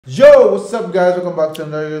Yo, what's up guys? Welcome back to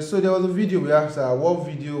another video. So there was a video we asked what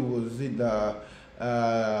video was it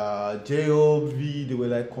J.O.B. they were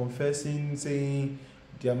like confessing, saying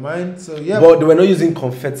their mind. So yeah. But they were not using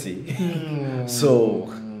confetti.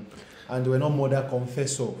 So and they were not mother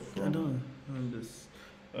confessor. I don't this.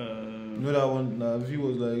 You know that one V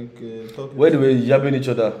was like talking. where they were yabbing each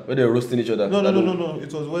other, where they were roasting each other. No.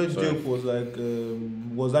 It was where J.O.B. was like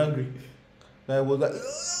was angry. Like was like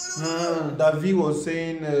that V was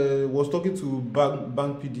saying was talking to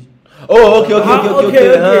Bank PD. Oh, okay.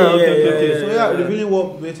 So yeah, revealing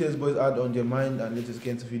what BTS boys had on their mind, and let's just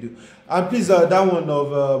get into video. And please, that one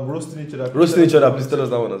of roasting each other. Please tell us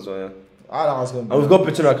that one as well. Yeah. And we've got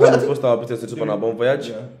picture account to post our BTS YouTube on our Bon Voyage.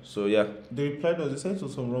 Yeah. So yeah. They replied us. They said it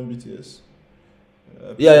was from Run BTS.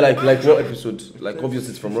 Yeah, like what episode? Like obviously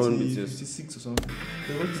it's from Run BTS. 56 or something.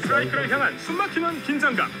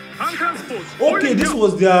 Okay, this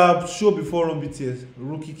was their show before Run BTS.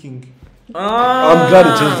 Rookie King. I'm glad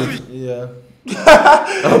they changed it. Yeah.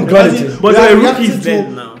 I'm glad they changed it. But they were rookies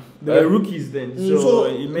then now. They were rookies then. So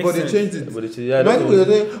it makes but sense. They changed it.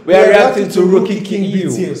 We are reacting to Rookie King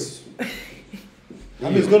BTS. I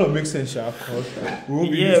mean, it's gonna make sense, Sha, because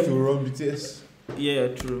Ruby used to Run BTS. Yeah,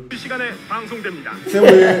 true. Same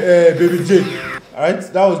way, Baby J. Alright,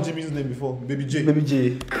 that was Jimmy's name before. Baby J. Baby J.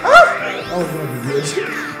 That was one of the best.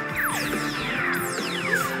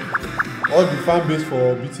 All the fan base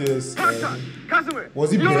for BTS.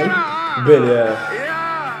 Was it Ben? Ben, yeah.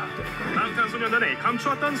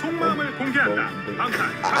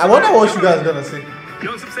 I wonder what you guys are gonna say.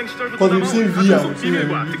 Because we've seen V and we've seen a bit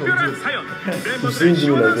of J. We've seen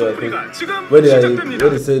Jimmy as well, I think. Where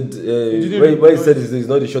they said, where he said he's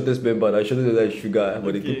not the shortest member, and I shortest is like Sugar,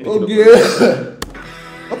 but they keep picking up.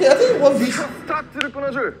 Okay, I think what V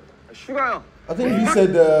I think V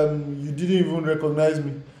said you didn't even recognize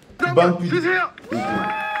me. Bank PD.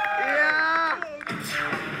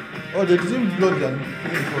 Oh, they didn't blood them.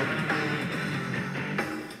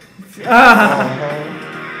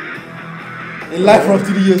 In life from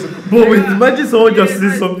 3 years ago. But wait, imagine someone just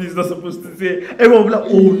says something he's not supposed to say. Everyone will be like,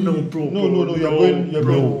 oh no, bro. No, you're going.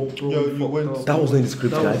 You went. That wasn't in the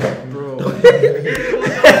script, guys. Bro. Okay,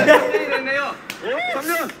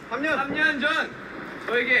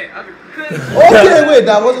 wait,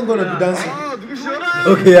 that wasn't gonna be dancing.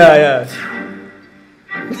 Okay, yeah.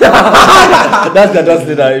 That's the dance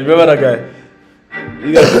leader. Remember that guy?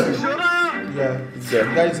 Yeah. The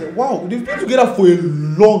guy said, wow, they've been together for a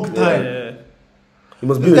long time. Yeah. He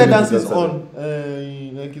must be this guy a dances dancer. on.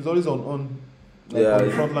 Like he's always on. Like Yeah, on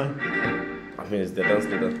the front line. I mean, it's the dance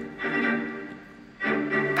leader.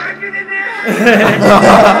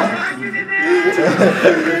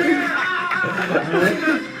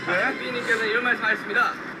 B님께서 이런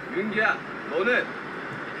말씀하셨습니다. 윤기야, 너는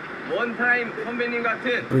원타임 선배님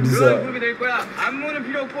같은 그런 그룹이 될 거야. 안무는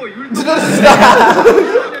필요 없고 율동.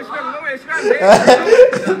 열심히 너무 열심히 하면 돼.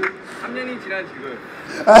 3년이 지난 지금.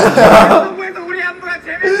 한국에서 우리 안무가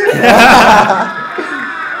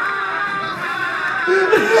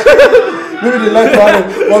Maybe the life for RM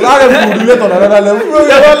was RM who relate on another level. Bro,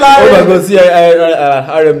 you're not lying. Oh my god, see,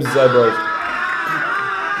 RM's eyebrows.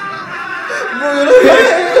 Bro, you're not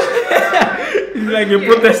lying. It's like a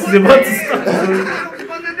protest is about to start. 하고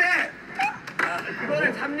싶었는데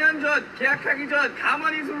그거를 3년 전 계약하기 전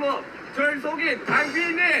가만히술로 절 속인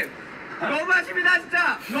강피님 너무하십니다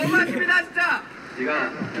진짜. 너무하십니다 진짜. 제가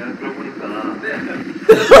들어보니까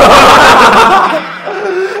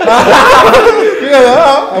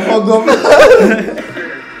I fucked up.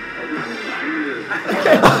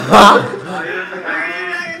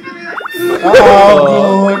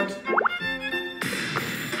 Oh, God.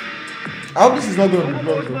 I hope this is not going to be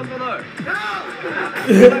blocked, though.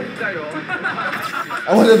 I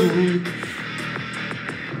wanted to read.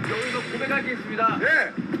 여기서 고백할 게 있습니다. 예.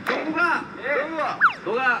 정국아.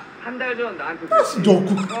 너가 한 달 전 나한테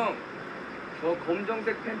정국. 형, 저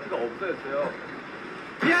검정색 팬티가 없어졌어요.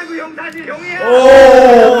 미안구 형 사진 형이야.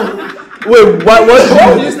 Wait, what?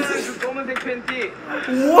 그 검은색 팬티.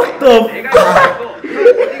 What the? 내가 입었어. 형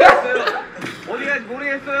어디 갔어요? 어디 갔지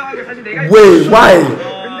모르겠어요. 하고 사실 내가 입었어. Wait, why?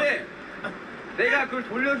 근데 내가 그걸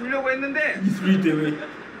돌려주려고 했는데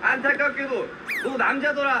안타깝게도 너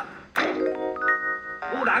남자더라.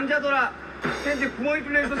 팬티 구멍이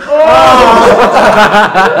뚫려 있었어.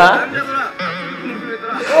 남자더라. 구멍 뚫려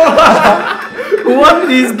있더라. What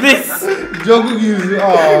is this? Jungkook is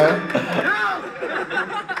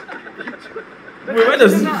Wait, why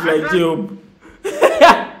does this look like Job?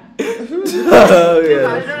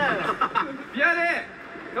 미안해.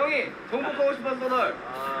 형이 정복 가고 싶었어 널.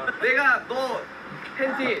 내가 너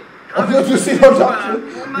팬티. I'm going to see how that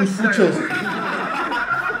is features.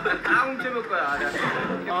 해볼 거야.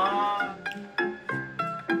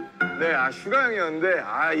 네, 슈가 형이었는데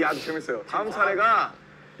이 아주 재밌어요. 다음 차례가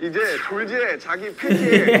이제 졸지에 자기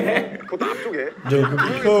팬티에 그것도 앞쪽에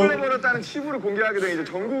구멍이 뚫려버렸다는 치부를 공개하게 된 이제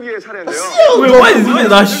정국이의 차례인데요. Wait, why is it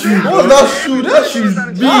that shoe? Oh, that shoe, that shoe is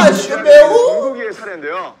big. 정국이의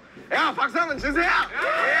차례인데요. 야, 박수 한번 주세요.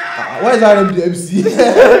 Why is that the MC?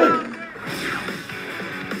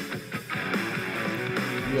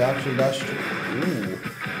 Yeah, actually, that's true.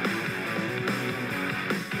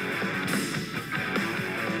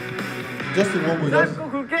 Just in one way. 짧고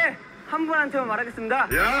굵게 한 분한테만 말하겠습니다.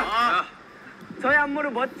 저희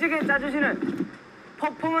안무를 멋지게 짜주시는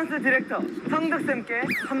퍼포먼스 디렉터 성덕쌤께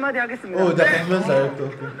한마디 하겠습니다. Oh, the performance director.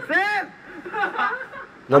 쌤!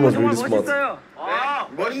 That was 정말 really smart. 멋있어요.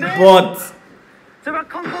 But 제발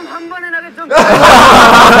컴컴 한 번에 나게 좀.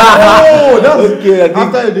 Oh, that's Okay, I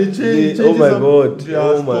think after they change. oh my god. their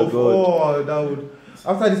Oh my stuff. god. Oh, that would.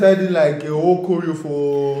 After deciding like a whole choreo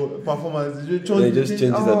for performance, They just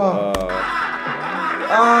changed it. I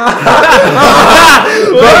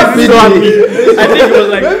think it was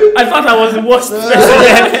like I thought I was the worst person.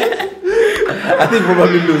 I think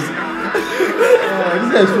probably lose. This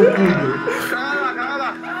guy is so cool, though. 강하다.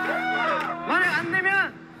 만약 안 되면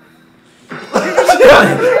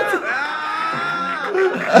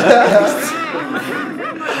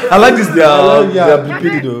I like this. They yeah. are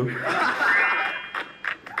BPD though.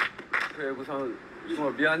 그래 우선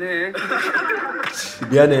정말 미안해.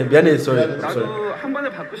 미안해. Sorry. 나도 한 번에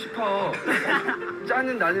받고 싶어.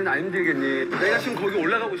 짜는 나는 안 힘들겠니? 내가 지금 거기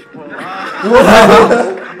올라가고 싶어.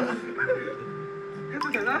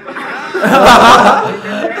 해도 되나?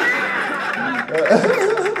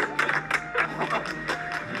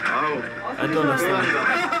 I don't understand.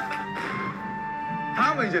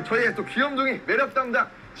 다음은 이제 저희의 또 귀염둥이 매력 담당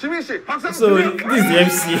지민 씨 박수 한번 So 주세요. this is the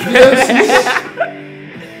MC.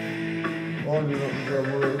 Oh, no.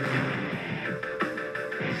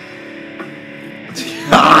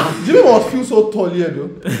 Jimmy must feel so tall here, though.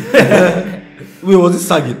 Wait, was it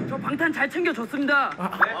sagging? 저 방탄 잘 챙겨줬습니다.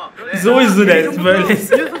 It's always do that. It's very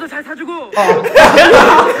less. 음료수도 잘 사주고.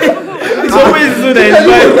 It's always do that.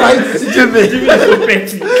 It's Jimmy. Jimmy is so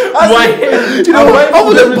petty. Why? You know, I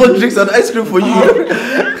would have bought drinks and ice cream for you.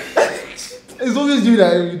 It's always Jimmy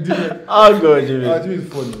that do that. Oh god, Jimmy. Jimmy is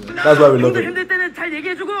funny. That's why we love 형들 him. 힘들 때는 잘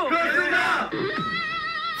얘기해주고.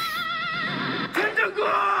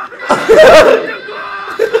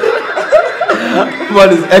 Man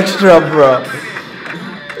is extra, bro.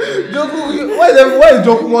 Joku, why is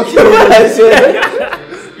Joku watching?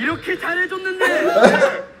 이렇게 잘해줬는데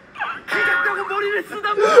키 작다고 머리를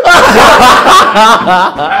쓰다고.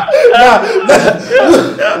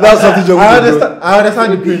 That's something Joe would do. I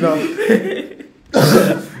understand the pain now.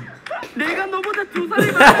 내가 너보다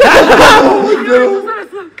 2살이 많아.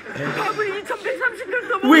 2살했어. 밥을 2,130g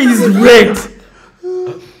더 먹어. Wait, he's red.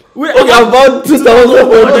 Wait, Okay, about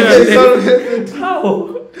 2,000.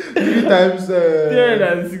 how? 3 times.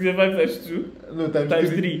 365 times 2. No, times Times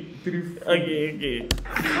 3. 3. Okay.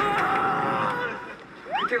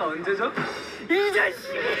 그때가 언제죠? 이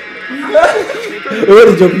자식. What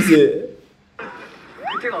did Joe say?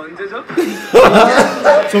 그때가 언제죠?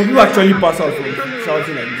 Some people actually pass out from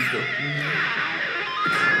shouting like this though.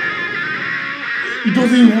 He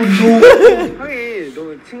doesn't even know. 형이 너무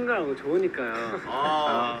친근하고 좋으니까요.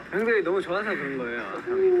 형들이 너무 좋아서 그런 거예요.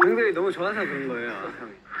 형들이 너무 좋아서 그런 거예요.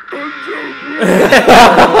 형이.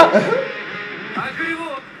 그리고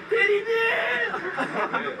대리님!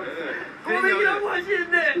 꼬맹이라고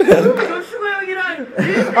하시는데 저 슈가 형이랑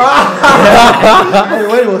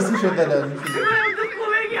When he was too short than that. 슈가 형도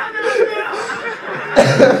꼬맹이 하면 안 돼요!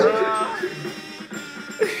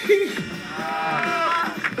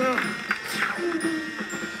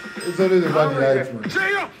 It's always about the height, man.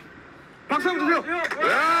 제이요 박수 한번 주세요.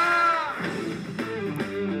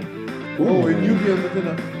 Oh, a newbie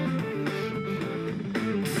entertainer.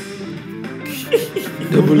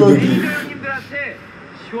 형님들한테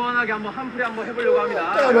시원하게 한번 한풀이 한번 해보려고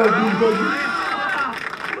합니다.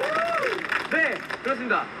 네,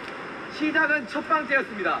 그렇습니다. 시작은 첫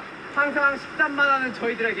번째였습니다. 항상 식단만 하는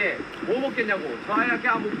저희들에게 뭐 먹겠냐고 저희한테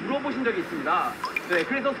한번 물어보신 적이 있습니다. 네,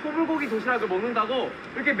 그래서 소불고기 도시락을 먹는다고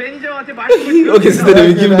이렇게 매니저한테 말씀을 Okay, so then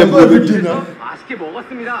we give them Every the dinner. 맛있게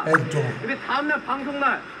먹었습니다. Enjoy. 근데 다음날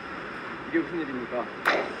방송날 이게 무슨 일입니까?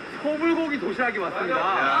 소불고기 도시락이 왔습니다.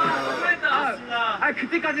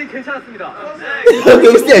 그때까지는 괜찮았습니다. Okay,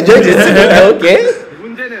 we still enjoy this. Okay.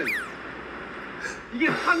 문제는 이게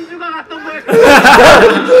 3주가 갔던 거예요.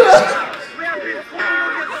 왜 하필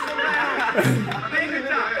소불고기였던 건가요? 네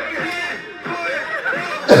글자.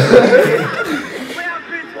 왜 하필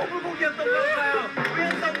소불고기였던 건가요?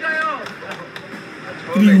 왜였던가요?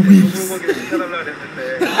 3 weeks. 고기를 시켜달라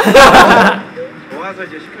그랬는데 좋아서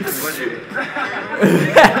이제 시켜준 거지.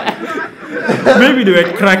 Maybe they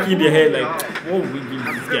were cracking their head like, what we give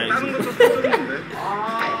these guys? 다른 것도 써줬는데.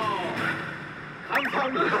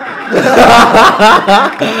 감사합니다.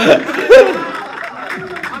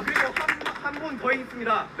 그리고 한 분 더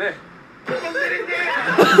있습니다. 네. 꽁대리님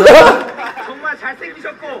정말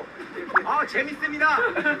잘생기셨고 재밌습니다.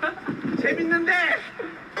 재밌는데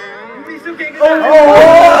미술 개그는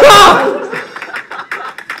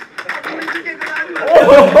미술 개그는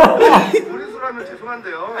무리수라면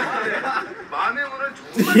죄송한데요. 만행을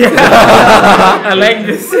정말 I like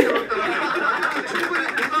this. 충분히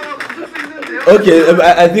공감하고 웃을 수 있는데요. Okay,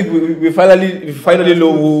 I think we finally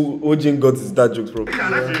know who Jin got his dad jokes from.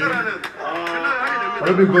 잘하신다라는 생각을 하게 됩니다.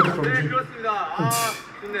 Maybe got it from 네, Jin. 그렇습니다.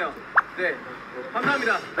 좋네요. 네,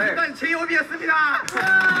 감사합니다. 일단 제이홉이었습니다.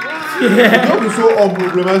 Don't be so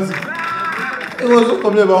unproblematic. It was just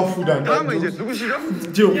coming about food and that. 다음은 이제 누구시죠?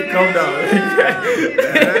 Joe, calm down.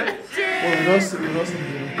 Oh, we lost him.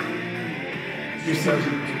 You said it.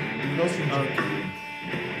 We lost him.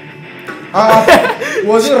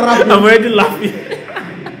 Was it I'm rapping? already laughing.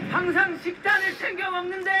 항상 식단을 챙겨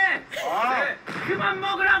먹는데 그만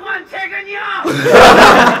먹으라고 한 최근이요.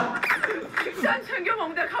 식단 챙겨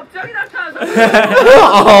먹는데 갑자기 나타나서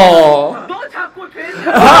너 자꾸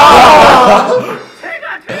돼지야.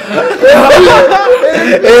 제가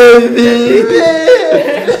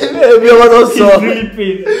Everyone He's really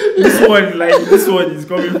paid. This one is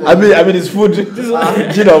coming from. I mean, it's food.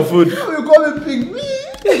 Jin on food. You call me pig me?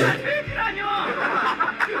 돼지라뇨.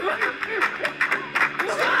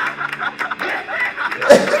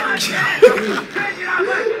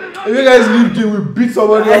 If you guys leave Jin, we beat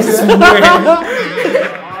somebody else.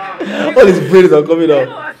 All his brains are coming out.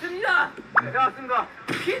 왔습니다. 네, 왔습니다.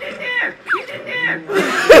 피디님.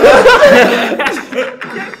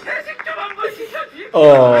 회식 좀 한번 시켜주십시오.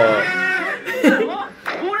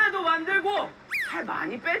 올해도 만들고 살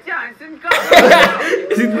많이 빼지 않습니까?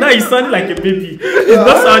 Now he's sounding like a baby. It's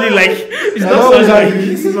not sounding like. It's not sounding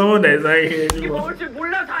like someone that is like 이 anymore. 먹을 줄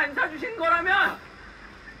몰라서 안 사주신 거라면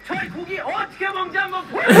저희 고기 어떻게 먹는지 한번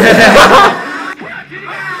보여드릴게요.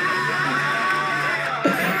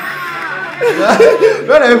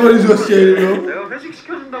 When everybody's just sharing, you know? 내가 회식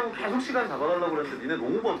시켜준다고 계속 시간 잡아달라고 그랬는데 니네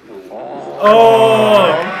너무 바빠.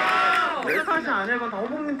 내 탓이 아니야. 이건 다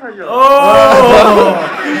호봉님 탓이야.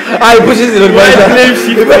 He pushes it on my Why blame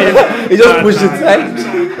side. shit? He just pushes it.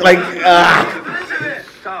 Like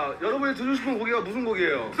자, 여러분이 드시고 싶은 고기가 무슨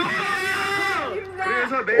고기예요?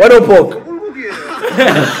 그래서 매일 Why no pork? 소불고기예요.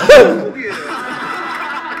 소불고기예요.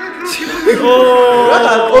 The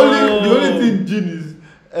only thing Jin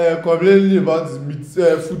is complaining about is meat,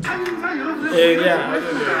 food. Yeah.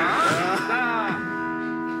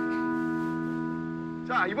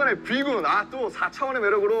 자, 이번에 비군 또 4차원의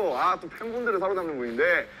매력으로 또 팬분들을 사로잡는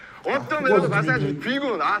분인데 어떤 매력을 발산해주신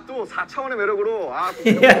비군 또 4차원의 매력으로 또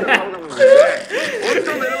팬분들을 사로잡는 분인데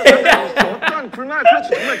어떤 매력을 발산해주실지 어떤 불만을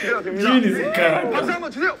펼칠지 정말 기대가 됩니다. Jin is a character. 박수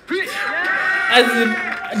한번 주세요. 비! As in,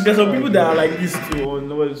 there's some people that are like this too on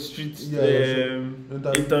the street Yeah,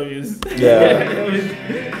 interviews.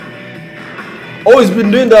 Yeah. Oh, he's been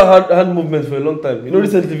doing that hand movement for a long time. You know,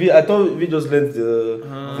 recently, I thought we just learned the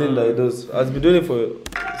thing that he does. I've been doing it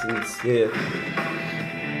since, yeah.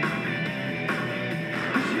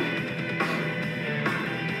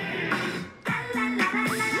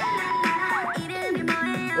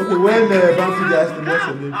 Okay, when Banfi asked him what's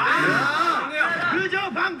your name, 그죠,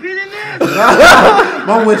 방피디님!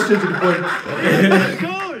 man went straight to the point.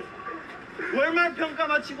 서울 월말 평가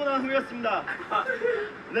마치고 난 후였습니다.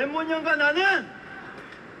 랩몬년과 나는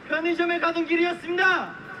편의점에 가던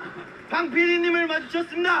길이었습니다. 방 PD님을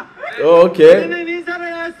마주쳤습니다. Oh, okay. 우리는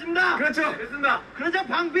인사를 하였습니다. 그렇죠, 됐습니다. 그러자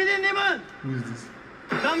방 PD님은 Who is this?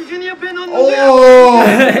 남준이 옆에 넌 누구야? Oh!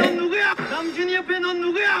 넌 누구야? 남준이 옆에 넌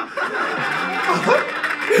누구야?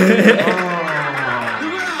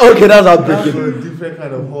 Okay, that's That's heartbreaking. a different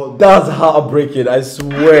kind of hot. That's heartbreaking, I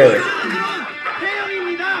swear.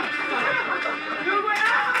 태영입니다.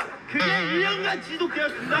 누구야? 그게 1년간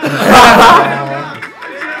지속되었습니다.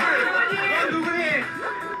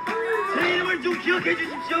 제 이름을 좀 기억해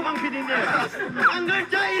주십시오, 방 PD님. 한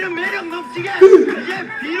글자 이름 매력 넘치게 이제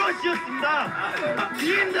비로 씌었습니다.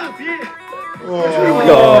 비입니다, 비. Oh.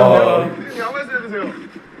 아무 말씀 해주세요.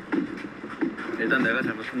 일단 내가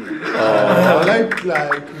잘못했네. I like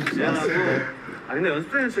근데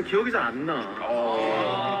연습생은 진짜 기억이 잘 안 나.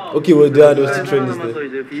 Okay, well, they are still trying this 남아서 thing.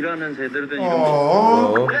 이제 B라는 제대로 된 이름.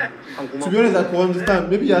 Oh. 참 To be honest, I can understand.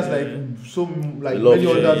 Maybe he has like some like A lot many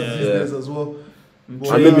of other shit, business as well. And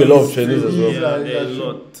maybe a lot of Chinese as well. Like Yeah, that a shit.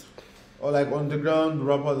 lot. Or like underground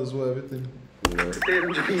rappers as well, everything. 그때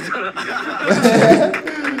이름 좀 있잖아.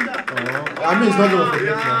 I mean, it's not gonna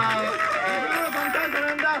forget now.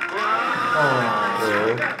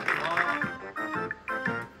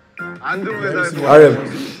 안드로메다의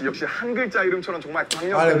RM. 역시 한 글자 이름처럼 정말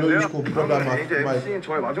RM, 강력한데요. no, you go, brother, 이제 my. MC인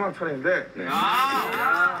저의 마지막 차례인데.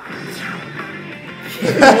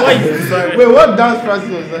 Wait, what dance practice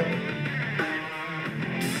was that?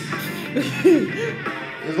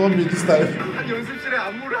 It's not me this time. 한 연습실에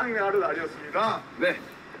안무를 하는 날이었습니다. 네.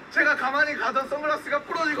 제가 가만히 가던 선글라스가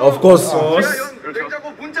부러지고 Of course. 제가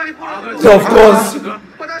냉장고 문짝이 부러지고 Of course.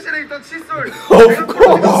 화장실에 있던 칫솔 Of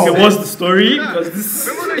course. Okay, what's the story? Because this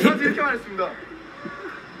멤버들이 저한테 이렇게 말했습니다.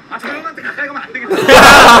 아, 저 형한테 가까이 가면 안 되겠다.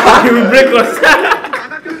 he will break us.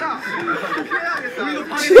 나가겠다. 피해야겠다.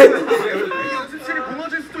 이 연습실이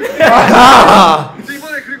무너질 수도 있어.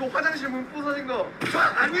 이번에 그리고 화장실 문 부서진 거 저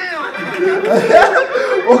아니에요.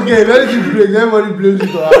 Okay, let it break. Everybody blames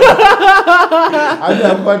it. I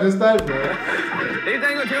don't understand, bro.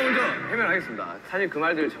 일단 이거 제가 먼저 해명하겠습니다. 사실 그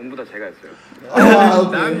말들 전부 다 제가 했어요.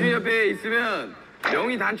 Okay. 남준 옆에 있으면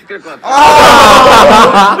명이 단축될 것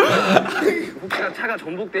같아요. 혹시나 차가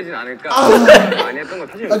전복되진 않을까 많이 했던 건 I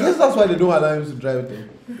사실입니다. guess that's why they don't allow him to drive it.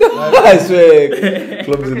 I swear. 그렇게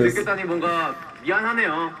Clumsiness. 느꼈다니 뭔가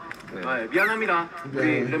미안하네요. 네, 미안합니다.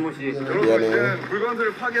 우리 레몬 씨. 여러분 이제는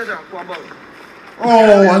물건들을 파괴하지 않고 한번 Oh,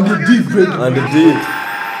 and the deep break. And the D.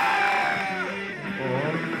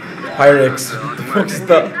 Pyrex. What the fuck is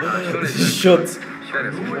that? Shot.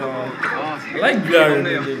 I like VR.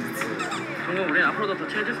 정말 우리는 앞으로도 더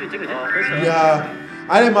친해질 수 있지, 그지? Yeah.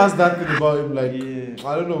 I didn't ask that thing about him. Like,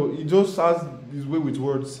 I don't know. He just has his way with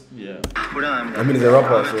words. Yeah. 불안합니다. I mean, he's a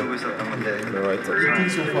rapper, so. 두고 있었던 건데. The writer. He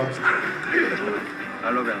thinks so fast.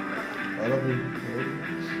 알로베. I love him.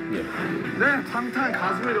 네, 방탄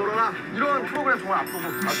가슴을 열어라 이런 프로그램 정말 앞으로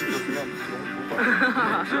자주 있었으면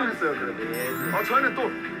출연했어요. 그래도 저희는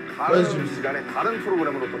또 다른 시간에 다른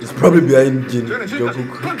프로그램으로 또 He's probably behind Jin 저희는 지금까지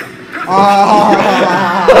Jungkook.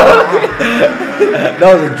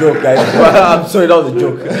 That was a joke, guys. I'm sorry, that was a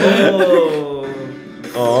joke.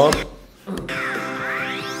 Oh.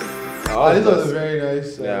 This was a very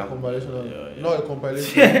nice Yeah. compilation. Not a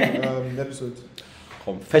compilation, episode.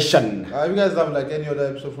 Confession. If you guys have like any other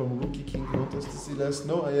episode from Rookie King you want us to see, let us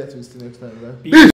know. And yeah, till we see you next time, right?